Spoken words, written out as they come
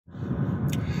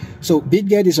So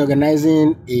Bitget is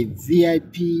organizing a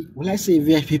VIP, will I say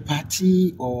VIP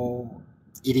party, or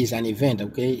it is an event,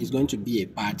 okay? It's going to be a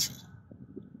party.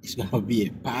 It's going to be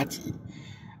a party,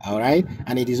 all right?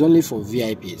 And it is only for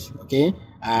VIPs, okay?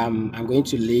 I'm going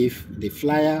to leave the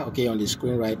flyer, okay, on the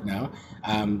screen right now.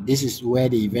 This is where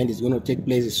the event is going to take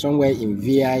place. It's somewhere in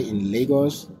VI in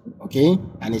Lagos, okay,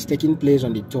 and it's taking place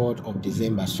on the 3rd of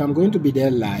December. So I'm going to be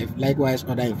there live, likewise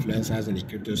other influencers in the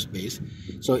crypto space.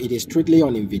 So it is strictly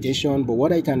on invitation, but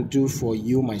what I can do for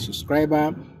you, my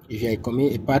subscriber, if you're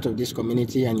a part of this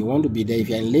community and you want to be there, if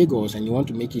you're in Lagos and you want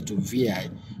to make it to VI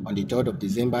on the 3rd of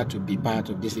December to be part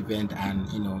of this event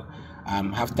and, you know,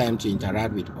 have time to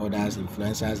interact with others,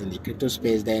 influencers in the crypto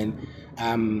space, then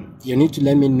you need to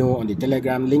let me know on the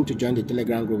Telegram. Link to join the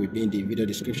Telegram group will be in the video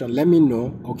description. Let me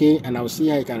know, okay, and I'll see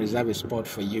how I can reserve a spot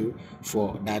for you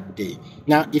for that day.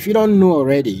 Now, if you don't know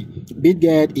already,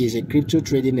 Bitget is a crypto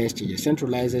trading exchange, a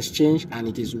centralized exchange, and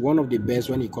it is one of the best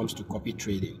when it comes to copy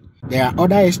trading. There are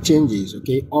other exchanges,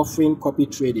 okay, offering copy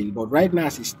trading, but right now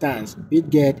as it stands,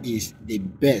 Bitget is the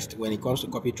best when it comes to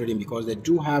copy trading because they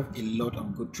do have a lot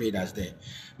of good traders there.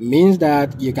 Means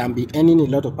that you can be earning a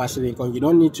lot of passive income. You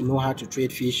don't need to know how to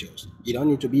trade futures. You don't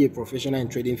need to be a professional in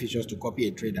trading futures to copy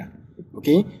a trader.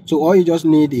 Okay, so all you just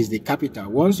need is the capital.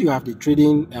 Once you have the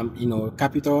trading,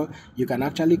 capital, you can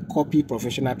actually copy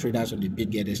professional traders on the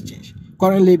Bitget exchange.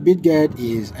 Currently, Bitget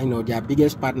is, their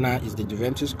biggest partner is the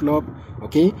Juventus Club.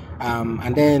 Okay,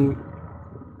 and then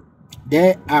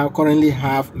they are currently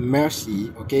have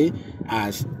Mercy, okay,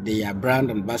 as their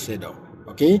brand ambassador.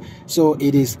 Okay, so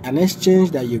it is an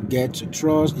exchange that you get to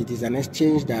trust. It is an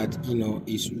exchange that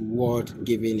is worth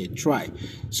giving a try.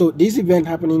 So this event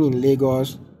happening in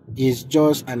Lagos is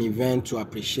just an event to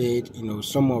appreciate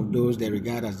some of those they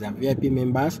regard as their VIP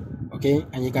members, okay,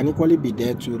 and you can equally be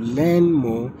there to learn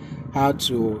more how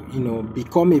to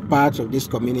become a part of this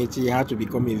community, how to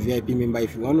become a VIP member.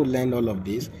 If you want to learn all of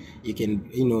this, you can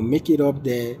make it up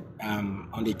there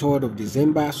on the 3rd of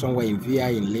December somewhere in VI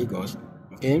in Lagos.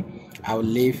 Okay, I'll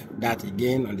leave that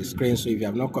again on the screen, so if you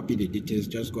have not copied the details,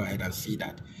 just go ahead and see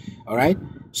that. All right,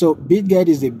 so Bitget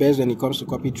is the best when it comes to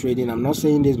copy trading. I'm not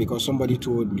saying this because somebody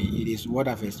told me. It is what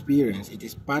I've experienced. It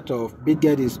is part of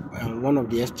Bitget is one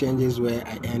of the exchanges where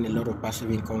I earn a lot of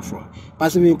passive income from.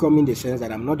 Passive income in the sense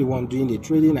that I'm not the one doing the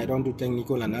trading. I don't do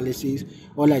technical analysis.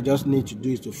 All I just need to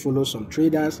do is to follow some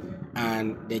traders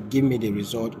and they give me the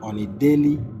result on a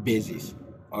daily basis.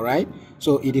 All right,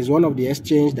 so it is one of the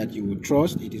exchange that you will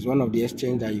trust. It is one of the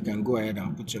exchange that you can go ahead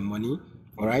and put your money.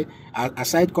 All right,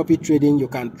 aside copy trading, you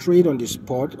can trade on the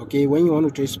spot. Okay, when you want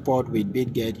to trade spot with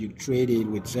Bitget, you trade it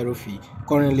with 0 fee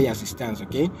currently as it stands.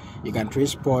 Okay, you can trade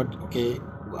spot, okay,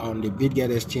 on the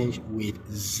Bitget exchange with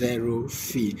 0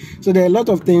 fee. So there are a lot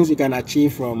of things you can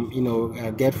achieve from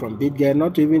get from Bitget,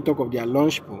 not to even talk of their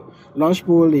launch pool. Launch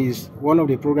pool is one of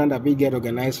the programs that Bitget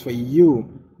organized for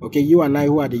you. Okay, you and I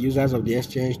who are the users of the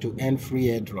exchange to earn free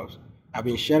airdrops. I've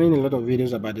been sharing a lot of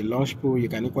videos about the launch pool. You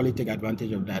can equally take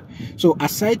advantage of that. So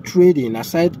aside trading,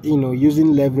 aside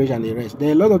using leverage and the rest, there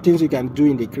are a lot of things you can do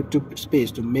in the crypto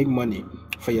space to make money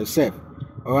for yourself.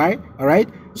 All right.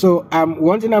 So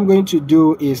one thing I'm going to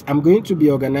do is I'm going to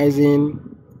be organizing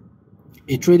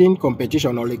a trading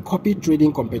competition or a copy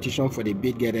trading competition for the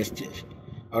Bitget exchange.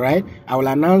 All right, I will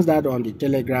announce that on the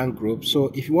Telegram group.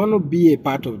 So if you want to be a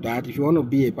part of that, if you want to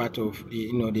be a part of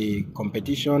the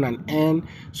competition and earn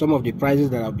some of the prizes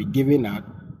that I'll be giving out,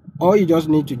 all you just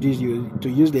need to do is to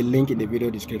use the link in the video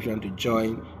description to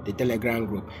join the Telegram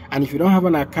group. And if you don't have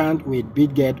an account with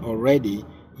Bitget already,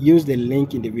 use the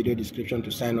link in the video description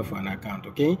to sign up for an account.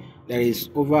 Okay, there is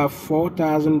over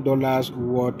 $4,000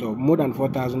 worth of more than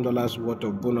 $4,000 worth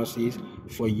of bonuses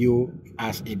for you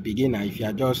as a beginner if you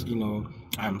are just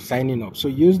signing up. So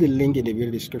use the link in the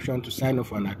video description to sign up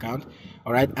for an account.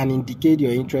 All right, and indicate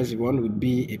your interest if you want to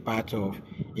be a part of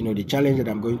the challenge that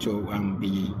I'm going to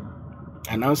be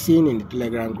announcing in the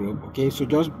Telegram group. Okay, so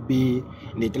just be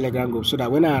in the Telegram group so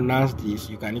that when I announce this,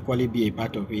 you can equally be a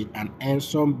part of it and earn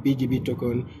some BGB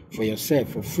token for yourself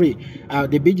for free.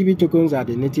 The BGB tokens are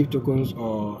the native tokens,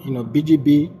 or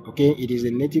BGB. Okay, it is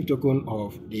a native token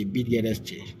of the Bitget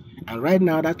exchange, and right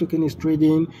now that token is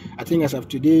trading, I think as of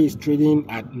today, is trading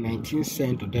at 19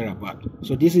 cents or thereabout.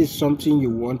 So this is something you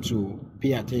want to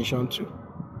pay attention to.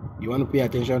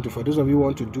 For those of you who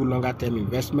want to do longer term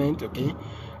investment, okay,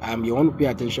 you want to pay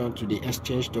attention to the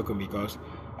exchange token because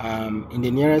in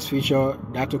the nearest future,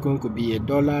 that token could be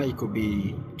 $1, it could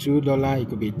be $2, it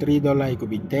could be $3, it could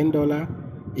be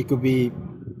 $10, it could be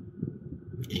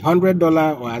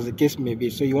 $100, or as the case may be.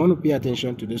 So you want to pay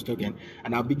attention to this token,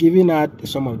 and I'll be giving out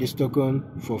some of this token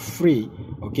for free,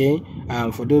 okay? Okay,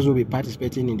 for those who will be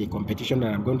participating in the competition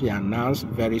that I'm going to announce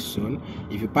very soon,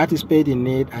 if you participate in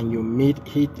it and you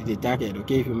hit the target,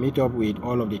 okay, if you meet up with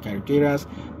all of the criteria,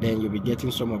 then you'll be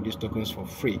getting some of these tokens for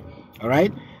free. All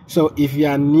right, so if you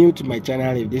are new to my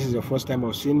channel, if this is your first time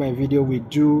of seeing my video,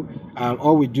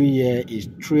 all we do here is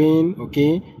train,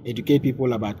 okay, educate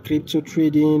people about crypto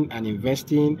trading and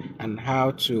investing and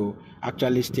how to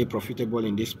actually stay profitable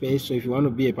in this space. So if you want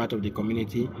to be a part of the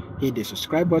community, hit the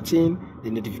subscribe button, the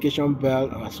notification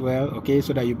bell as well, okay,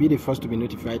 so that you'll be the first to be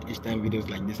notified each time videos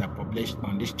like this are published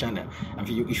on this channel. And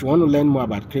if you want to learn more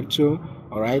about crypto,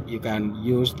 all right, you can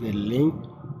use the link,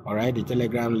 all right, the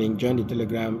Telegram link. Join the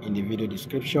Telegram in the video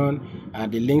description.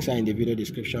 The links are in the video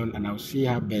description, and I'll see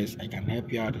how best I can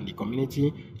help you out in the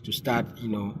community to start,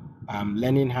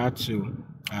 learning how to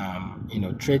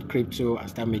trade crypto and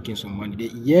start making some money. The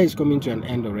year is coming to an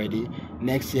end already.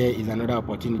 Next year is another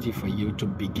opportunity for you to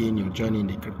begin your journey in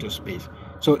the crypto space.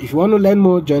 So if you want to learn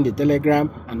more, join the Telegram,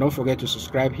 and don't forget to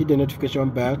subscribe, hit the notification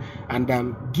bell, and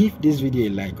give this video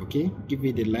a like. Okay, give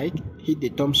it a like, hit the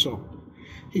thumbs up.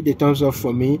 Hit the thumbs up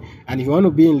for me. And if you want to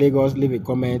be in Lagos, leave a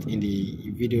comment in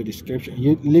the video description.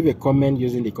 You leave a comment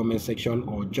using the comment section,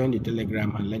 or join the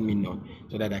Telegram and let me know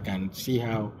so that I can see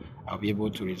how I'll be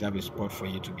able to reserve a spot for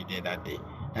you to be there that day.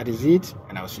 That is it,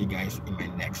 and I'll see you guys in my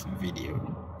next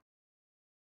video.